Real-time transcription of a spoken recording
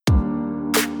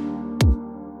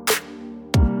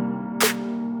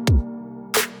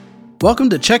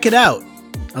Welcome to Check It Out,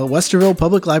 a Westerville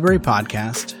Public Library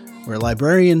podcast where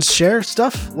librarians share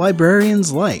stuff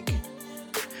librarians like.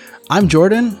 I'm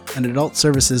Jordan, an adult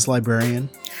services librarian.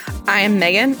 I am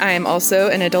Megan. I am also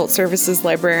an adult services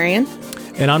librarian.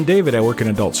 And I'm David. I work in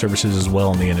adult services as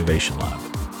well in the Innovation Lab.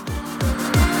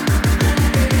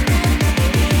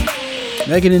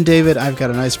 Megan and David, I've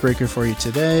got an icebreaker for you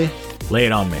today. Lay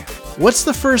it on me. What's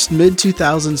the first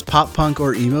mid-2000s pop punk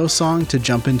or emo song to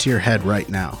jump into your head right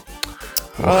now?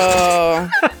 Oh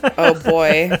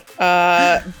boy.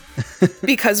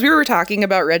 Because we were talking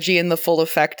about Reggie and the Full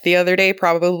Effect the other day,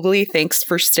 probably Thanks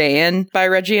for Staying by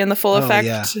Reggie and the Full Effect.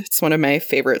 Yeah. It's one of my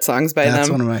favorite songs by them. That's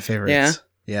one of my favorites.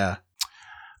 Yeah.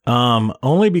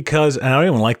 Only because, and I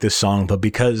don't even like this song, but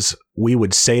because we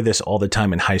would say this all the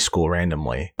time in high school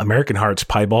randomly. American Heart's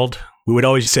Piebald. We would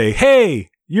always say, hey,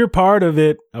 you're part of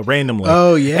it, randomly.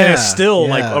 Oh, yeah. And it's still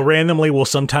randomly we'll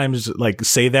sometimes like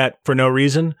say that for no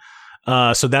reason.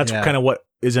 So that's kind of what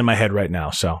is in my head right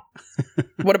now. So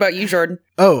what about you, Jordan?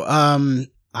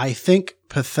 I think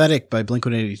Pathetic by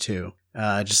Blink-182.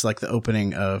 Just like the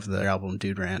opening of the album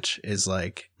Dude Ranch is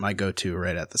like my go-to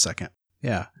right at the second.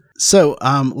 Yeah. So,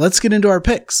 let's get into our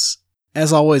picks.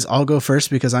 As always, I'll go first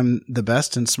because I'm the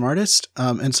best and smartest.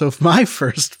 And so my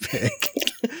first pick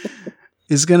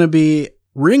is going to be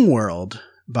Ringworld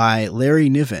by Larry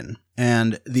Niven.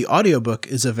 And the audiobook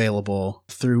is available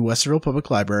through Westerville Public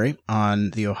Library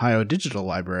on the Ohio Digital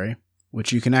Library,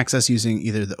 which you can access using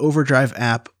either the Overdrive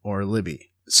app or Libby.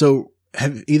 So,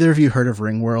 have either of you heard of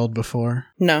Ringworld before?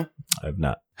 No. I've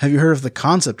not. Have you heard of the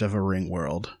concept of a ring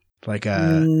world? Like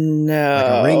a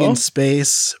ring in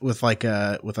space with like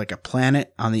a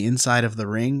planet on the inside of the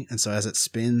ring, and so as it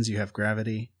spins, you have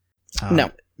gravity.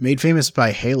 No. Made famous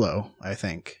by Halo, I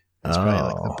think. That's probably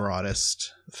like the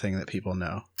broadest thing that people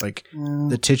know. Like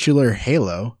the titular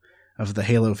Halo of the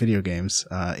Halo video games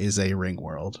is a ring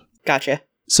world. Gotcha.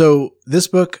 So this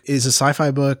book is a sci-fi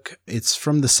book. It's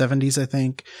from the 70s, I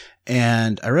think.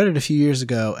 And I read it a few years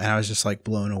ago and I was just like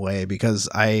blown away because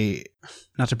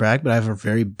not to brag, but I have a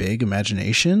very big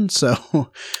imagination. So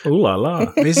ooh la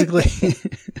la.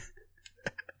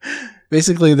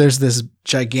 Basically, there's this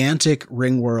gigantic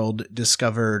ring world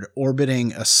discovered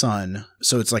orbiting a sun.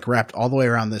 So it's like wrapped all the way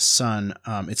around this sun.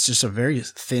 It's just a very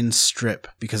thin strip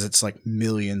because it's like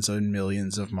millions and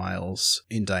millions of miles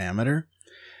in diameter.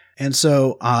 And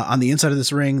so on the inside of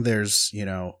this ring, there's,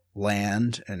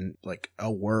 land and like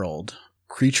a world.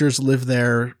 Creatures live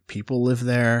there. People live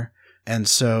there. And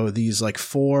so these like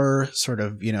four sort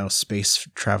of, space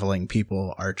traveling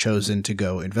people are chosen to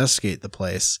go investigate the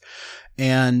place.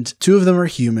 And two of them are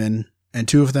human and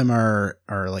two of them are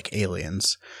like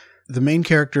aliens. The main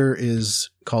character is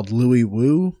called Louis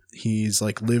Wu. He's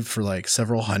like lived for like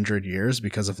several hundred years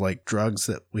because of like drugs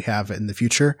that we have in the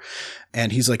future.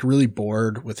 And he's like really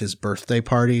bored with his birthday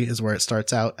party is where it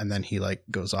starts out. And then he like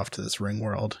goes off to this ring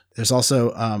world. There's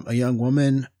also a young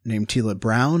woman named Tila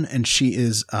Brown. And she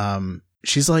is,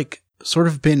 she's like sort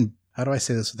of been, how do I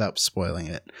say this without spoiling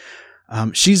it?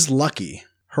 She's lucky.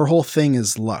 Her whole thing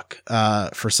is luck.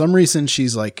 For some reason,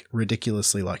 she's like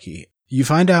ridiculously lucky. You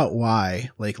find out why,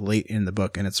 like late in the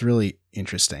book, and it's really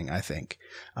interesting, I think.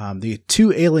 The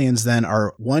two aliens then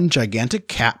are one gigantic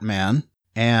cat man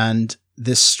and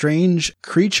this strange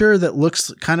creature that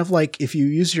looks kind of like if you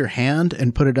use your hand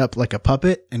and put it up like a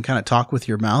puppet and kind of talk with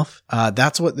your mouth.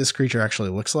 That's what this creature actually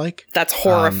looks like. That's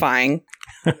horrifying.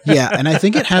 Yeah, and I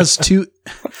think it has two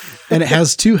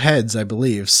heads, I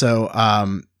believe.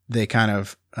 So they kind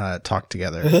of talk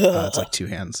together. It's like two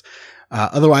hands.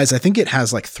 Otherwise, I think it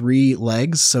has like 3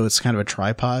 legs, so it's kind of a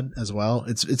tripod as well.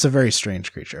 It's a very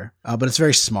strange creature, but it's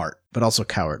very smart, but also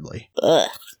cowardly. Ugh.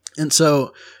 And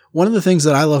so one of the things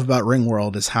that I love about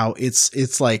Ringworld is how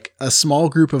it's like a small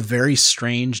group of very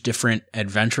strange, different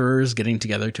adventurers getting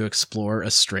together to explore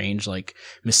a strange, like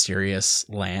mysterious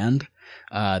land.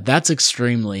 That's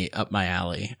extremely up my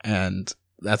alley, and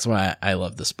that's why I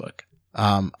love this book.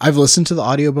 I've listened to the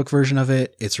audiobook version of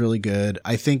it. It's really good.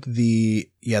 I think the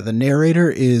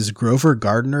narrator is Grover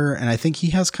Gardner, and I think he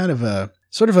has kind of a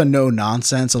sort of a no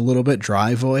nonsense, a little bit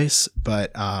dry voice,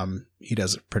 but he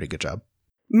does a pretty good job.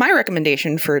 My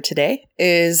recommendation for today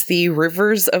is the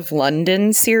Rivers of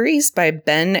London series by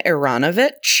Ben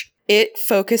Aaronovitch. It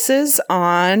focuses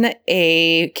on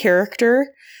a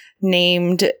character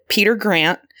named Peter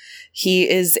Grant. He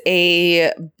is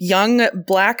a young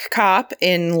black cop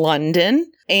in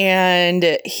London,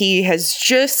 and he has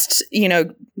just,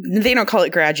 they don't call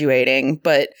it graduating,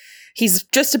 but he's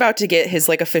just about to get his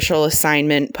like official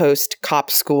assignment post cop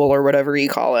school or whatever you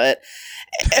call it.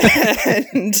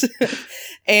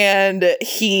 And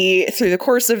he, through the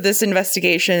course of this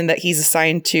investigation that he's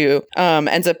assigned to,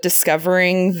 ends up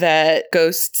discovering that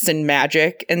ghosts and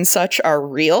magic and such are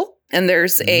real. And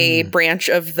there's a branch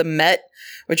of the Met,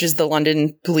 which is the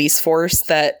London police force,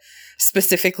 that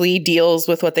specifically deals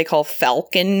with what they call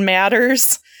Falcon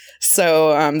matters. So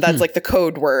that's like the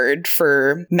code word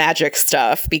for magic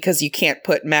stuff, because you can't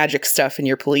put magic stuff in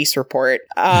your police report.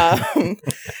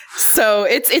 So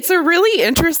it's a really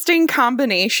interesting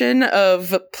combination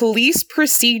of police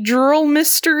procedural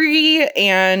mystery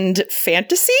and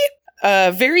fantasy.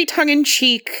 Very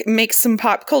tongue-in-cheek, makes some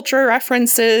pop culture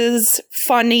references,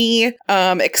 funny,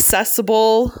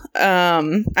 accessible.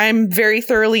 I'm very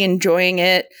thoroughly enjoying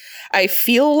it. I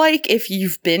feel like if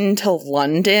you've been to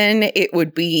London, it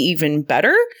would be even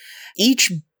better. Each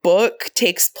book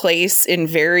takes place in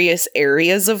various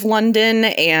areas of London,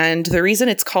 and the reason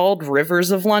it's called Rivers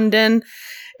of London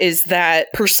is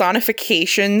that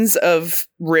personifications of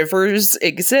rivers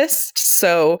exist.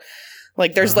 So,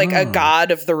 like, there's like a god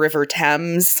of the River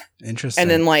Thames. Interesting. And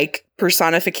then like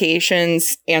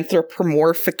personifications,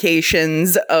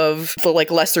 anthropomorphications of the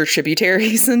like lesser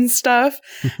tributaries and stuff.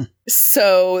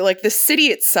 So like the city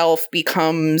itself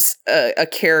becomes a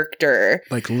character.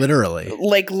 Like literally.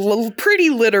 Like pretty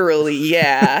literally,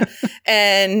 yeah.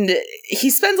 And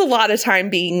he spends a lot of time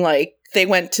being like, they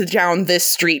went to down this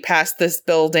street past this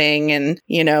building and,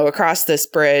 you know, across this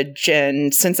bridge.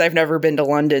 And since I've never been to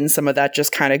London, some of that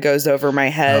just kind of goes over my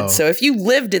head. Oh. So if you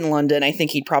lived in London, I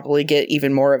think he'd probably get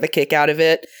even more of a kick out of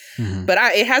it. Mm-hmm. But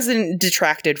it hasn't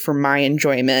detracted from my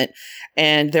enjoyment.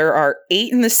 And there are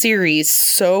 8 in the series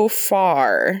so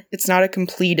far. It's not a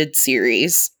completed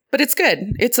series. But it's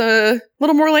good. It's a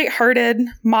little more lighthearted,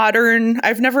 modern.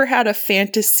 I've never had a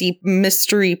fantasy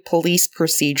mystery police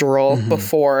procedural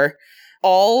before.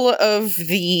 All of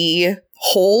the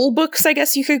whole books, I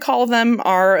guess you could call them,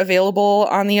 are available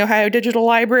on the Ohio Digital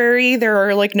Library. There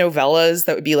are like novellas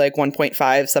that would be like 1.5,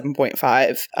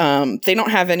 7.5. They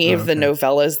don't have any of the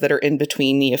novellas that are in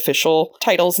between the official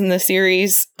titles in the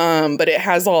series, but it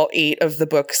has all 8 of the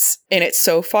books in it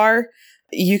so far.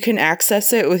 You can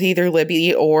access it with either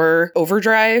Libby or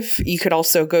Overdrive. You could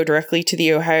also go directly to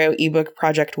the Ohio eBook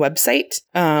Project website.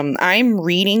 I'm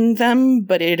reading them,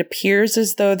 but it appears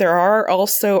as though there are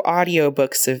also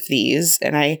audiobooks of these,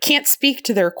 and I can't speak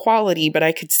to their quality, but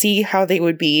I could see how they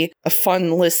would be a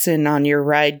fun listen on your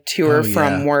ride to or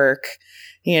from work.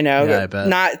 You know,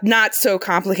 not so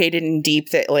complicated and deep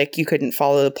that like you couldn't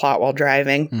follow the plot while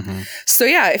driving. So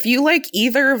yeah, if you like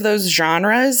either of those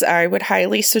genres, I would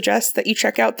highly suggest that you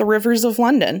check out The Rivers of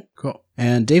London. Cool.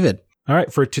 And David. All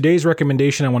right, for today's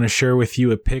recommendation, I want to share with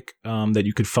you a pick that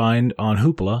you could find on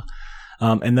Hoopla,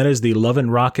 and that is the Love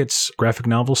and Rockets graphic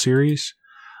novel series.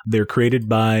 They're created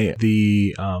by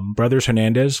the brothers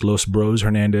Hernandez, Los Bros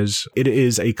Hernandez. It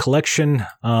is a collection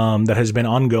that has been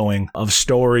ongoing of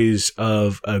stories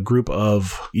of a group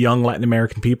of young Latin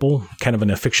American people, kind of in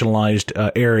a fictionalized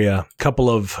area. A couple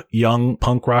of young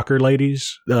punk rocker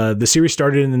ladies. The series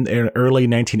started in the early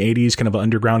 1980s, kind of an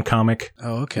underground comic.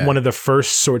 Oh, okay. One of the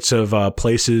first sorts of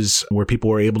places where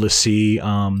people were able to see,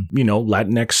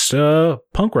 Latinx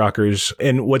punk rockers.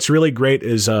 And what's really great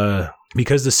is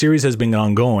because the series has been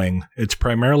ongoing, it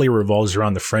primarily revolves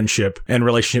around the friendship and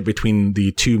relationship between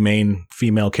the two main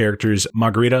female characters,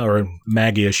 Margarita, or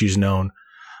Maggie as she's known,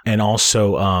 and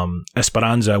also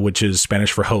Esperanza, which is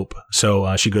Spanish for hope.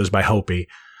 So she goes by Hopi.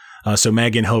 So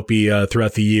Maggie and Hopi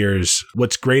throughout the years.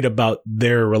 What's great about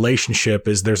their relationship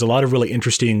is there's a lot of really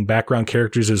interesting background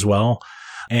characters as well.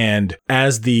 And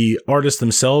as the artists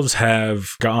themselves have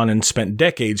gone and spent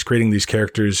decades creating these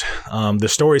characters, the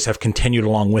stories have continued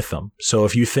along with them. So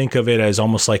if you think of it as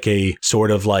almost like a sort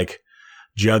of like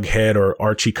Jughead or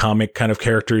Archie comic kind of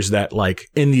characters that like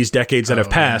in these decades that have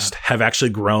passed have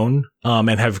actually grown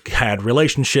and have had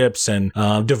relationships and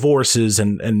divorces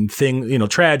and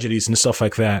tragedies and stuff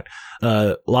like that.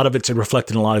 A lot of it's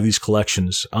reflected in a lot of these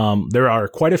collections. There are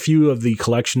quite a few of the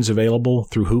collections available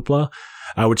through Hoopla.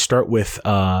 I would start with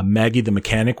Maggie the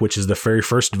Mechanic, which is the very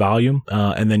first volume,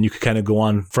 and then you could kind of go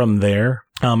on from there.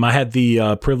 I had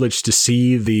the privilege to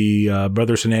see the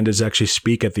Brothers Hernandez actually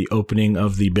speak at the opening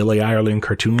of the Billy Ireland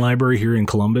Cartoon Library here in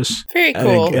Columbus. Very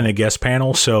cool. In a guest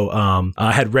panel. So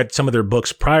I had read some of their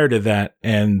books prior to that,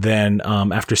 and then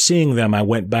after seeing them, I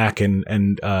went back and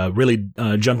really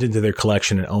jumped into their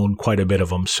collection and owned quite a bit of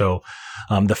them. So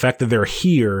the fact that they're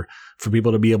here for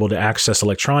people to be able to access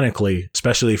electronically,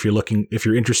 especially if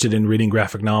you're interested in reading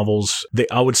graphic novels.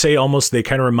 I would say almost they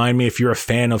kind of remind me, if you're a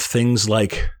fan of things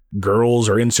like Girls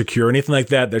or Insecure, anything like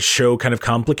that show kind of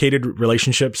complicated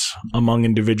relationships among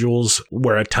individuals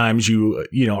where at times you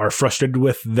are frustrated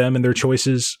with them and their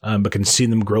choices, but can see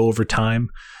them grow over time.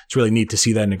 It's really neat to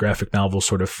see that in a graphic novel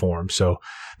sort of form. So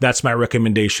that's my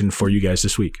recommendation for you guys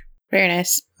this week. Very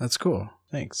nice. That's cool.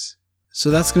 Thanks. So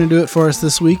that's going to do it for us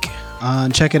this week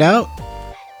on Check It Out.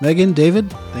 Megan, David,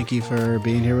 thank you for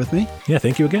being here with me. Yeah,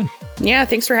 thank you again. Yeah,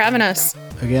 thanks for having us.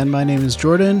 Again, my name is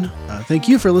Jordan. Thank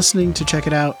you for listening to Check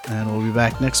It Out, and we'll be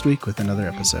back next week with another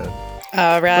episode.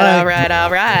 All right, Bye. all right,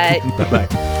 all right.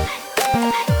 Bye-bye.